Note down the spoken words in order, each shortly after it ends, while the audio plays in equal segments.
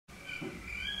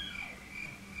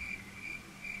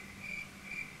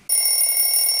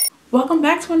Welcome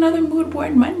back to another Mood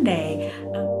Board Monday.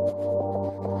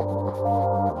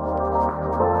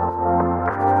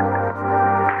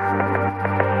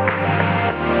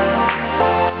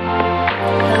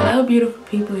 Hello beautiful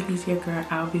people, it is your girl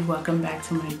Albie. Welcome back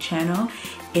to my channel.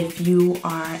 If you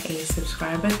are a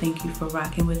subscriber, thank you for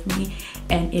rocking with me.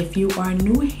 And if you are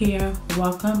new here,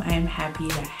 welcome. I am happy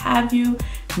to have you.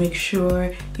 Make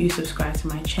sure you subscribe to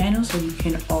my channel so you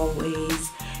can always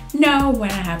know when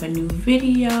I have a new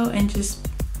video and just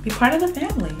be part of the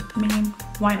family. I mean,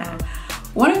 why not?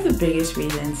 One of the biggest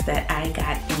reasons that I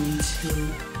got into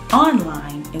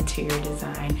online interior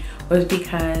design was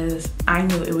because I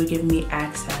knew it would give me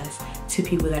access to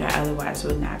people that I otherwise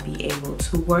would not be able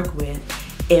to work with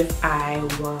if I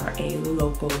were a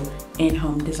local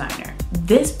in-home designer.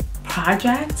 This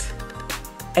project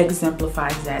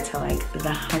exemplifies that to like the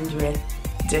 100th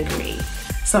degree.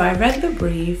 So I read the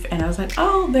brief and I was like,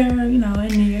 oh, they're, in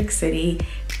New York City,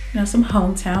 some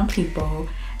hometown people.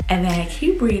 And then I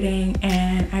keep reading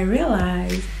and I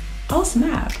realized, oh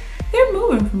snap, they're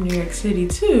moving from New York City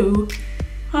to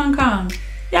Hong Kong.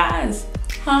 Yes,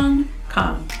 Hong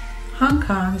Kong. Hong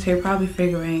Kong, so you're probably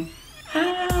figuring,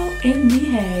 how in the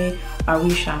hay are we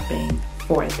shopping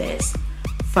for this?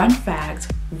 Fun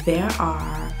fact, there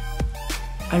are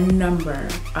a number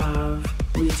of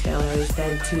retailers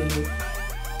that do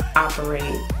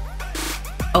operate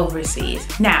overseas.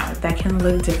 Now, that can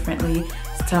look differently.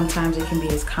 Sometimes it can be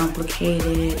as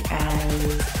complicated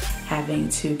as having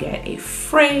to get a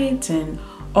freight and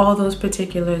all those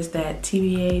particulars that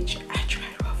TBH I try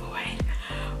to avoid.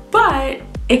 But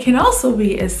it can also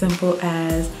be as simple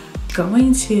as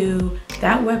going to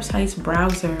that website's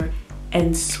browser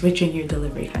and switching your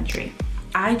delivery country.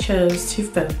 I chose to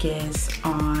focus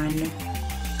on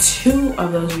two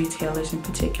of those retailers in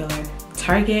particular,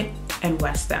 Target and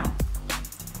Westtown.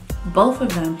 Both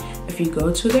of them, if you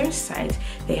go to their site,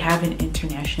 they have an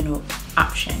international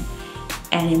option.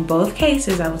 And in both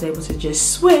cases, I was able to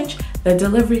just switch the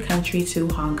delivery country to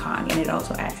Hong Kong. And it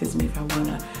also asks me if I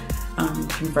want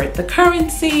to convert the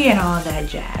currency and all that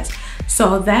jazz.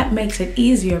 So that makes it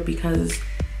easier because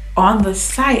on the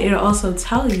site, it'll also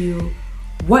tell you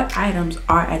what items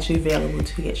are actually available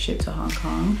to get shipped to Hong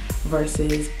Kong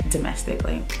versus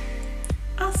domestically.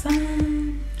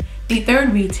 Awesome. The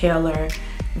third retailer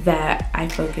that I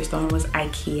focused on was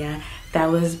IKEA.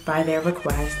 That was by their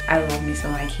request. I love me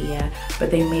some IKEA, but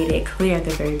they made it clear at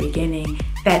the very beginning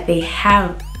that they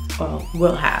have, well,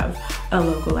 will have a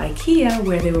local IKEA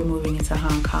where they were moving into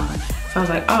Hong Kong. So I was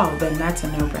like, oh, then that's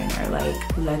a no-brainer.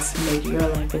 Like, let's make your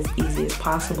life as easy as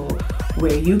possible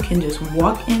where you can just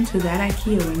walk into that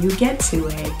IKEA when you get to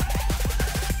it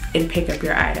and pick up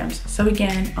your items. So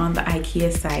again, on the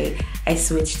IKEA site, I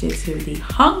switched it to the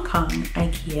Hong Kong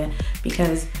IKEA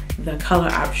because the color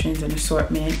options and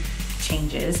assortment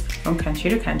changes from country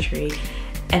to country,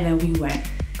 and then we went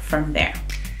from there.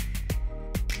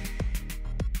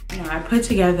 I put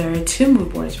together two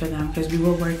mood boards for them because we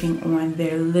were working on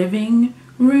their living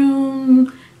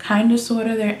room, kind of sort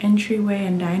of their entryway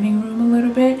and dining room a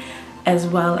little bit, as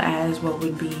well as what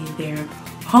would be their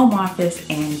home office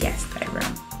and guest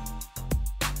bedroom.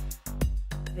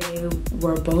 They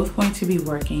were both going to be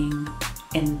working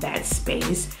in that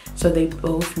space, so they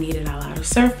both needed a lot of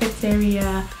surface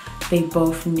area. They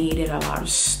both needed a lot of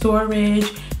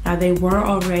storage. Now they were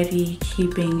already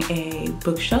keeping a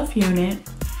bookshelf unit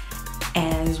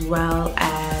as well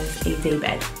as a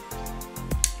daybed.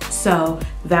 So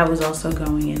that was also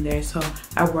going in there. So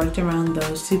I worked around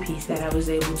those two pieces. I was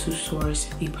able to source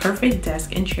the perfect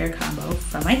desk and chair combo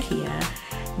from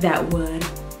IKEA that would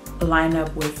line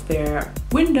up with their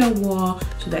window wall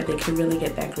so that they could really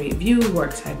get that great view,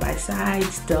 work side by side,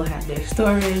 still have their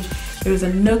storage. There was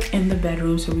a nook in the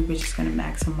bedroom, so we were just gonna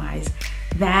maximize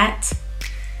that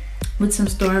with some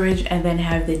storage and then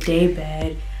have the day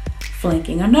bed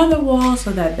flanking another wall so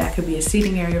that that could be a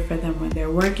seating area for them when they're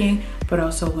working, but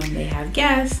also when they have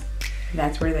guests,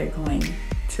 that's where they're going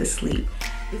to sleep.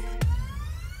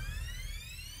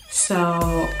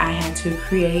 So I had to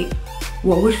create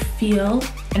what would feel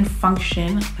and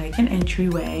function like an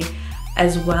entryway,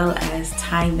 as well as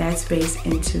tying that space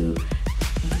into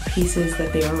the pieces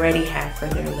that they already had for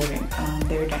their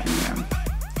their dining room.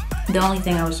 The only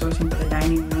thing I was sourcing for the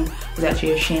dining room was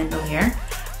actually a chandelier.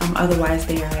 Otherwise,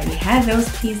 they already had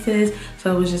those pieces,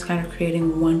 so it was just kind of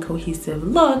creating one cohesive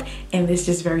look in this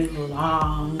just very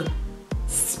long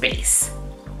space.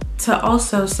 To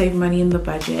also save money in the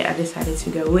budget, I decided to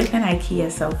go with an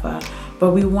IKEA sofa,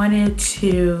 but we wanted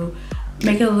to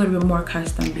make it a little bit more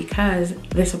custom because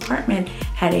this apartment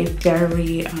had a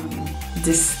very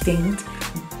distinct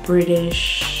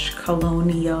British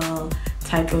colonial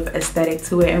type of aesthetic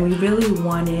to it, and we really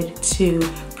wanted to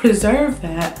preserve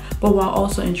that, but while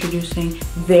also introducing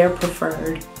their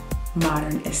preferred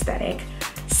modern aesthetic.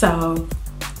 So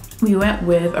we went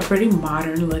with a pretty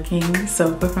modern looking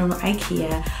sofa from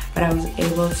IKEA, but I was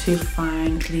able to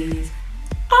find these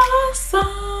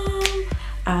awesome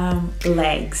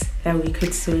legs that we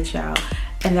could switch out.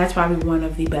 And that's probably one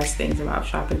of the best things about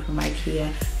shopping from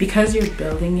IKEA. Because you're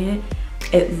building it,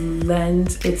 it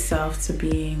lends itself to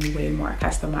being way more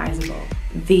customizable.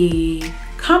 The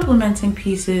complementing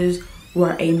pieces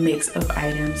were a mix of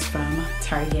items from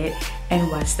Target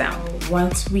and Westtown.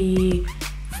 Once we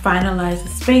finalized the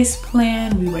space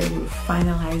plan, we were able to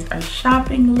finalize our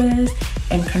shopping list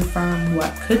and confirm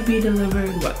what could be delivered,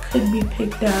 what could be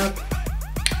picked up,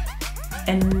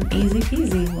 and easy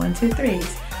peasy, 1, 2,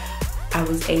 3s. I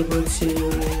was able to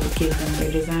give them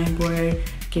their design board,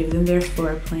 give them their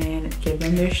floor plan, give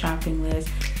them their shopping list,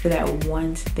 so that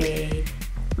once they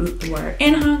were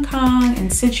in Hong Kong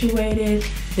and situated,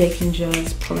 they can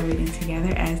just pull everything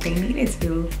together as they needed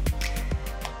to.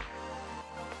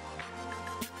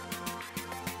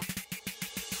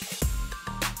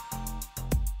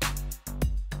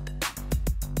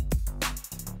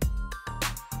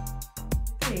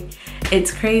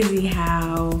 It's crazy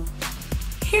how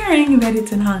hearing that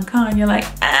it's in Hong Kong, you're like,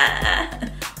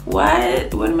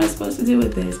 what am I supposed to do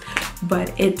with this?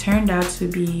 But it turned out to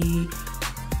be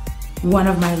one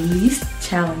of my least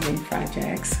challenging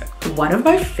projects, one of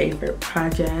my favorite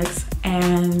projects,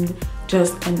 and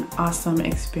just an awesome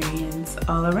experience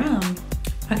all around.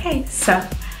 Okay, so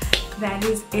that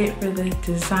is it for the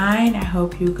design. I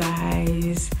hope you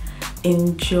guys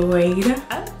enjoyed,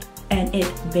 and it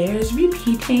bears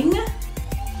repeating.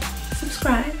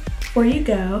 Subscribe before you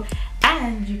go,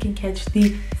 and you can catch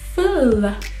the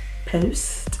full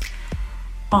post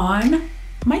on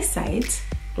my site,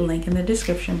 link in the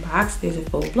description box. There's a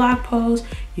full blog post.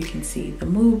 You can see the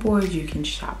mood boards, you can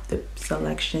shop the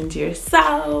selections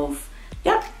yourself.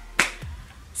 Yep.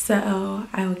 So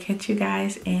I will catch you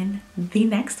guys in the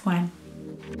next one.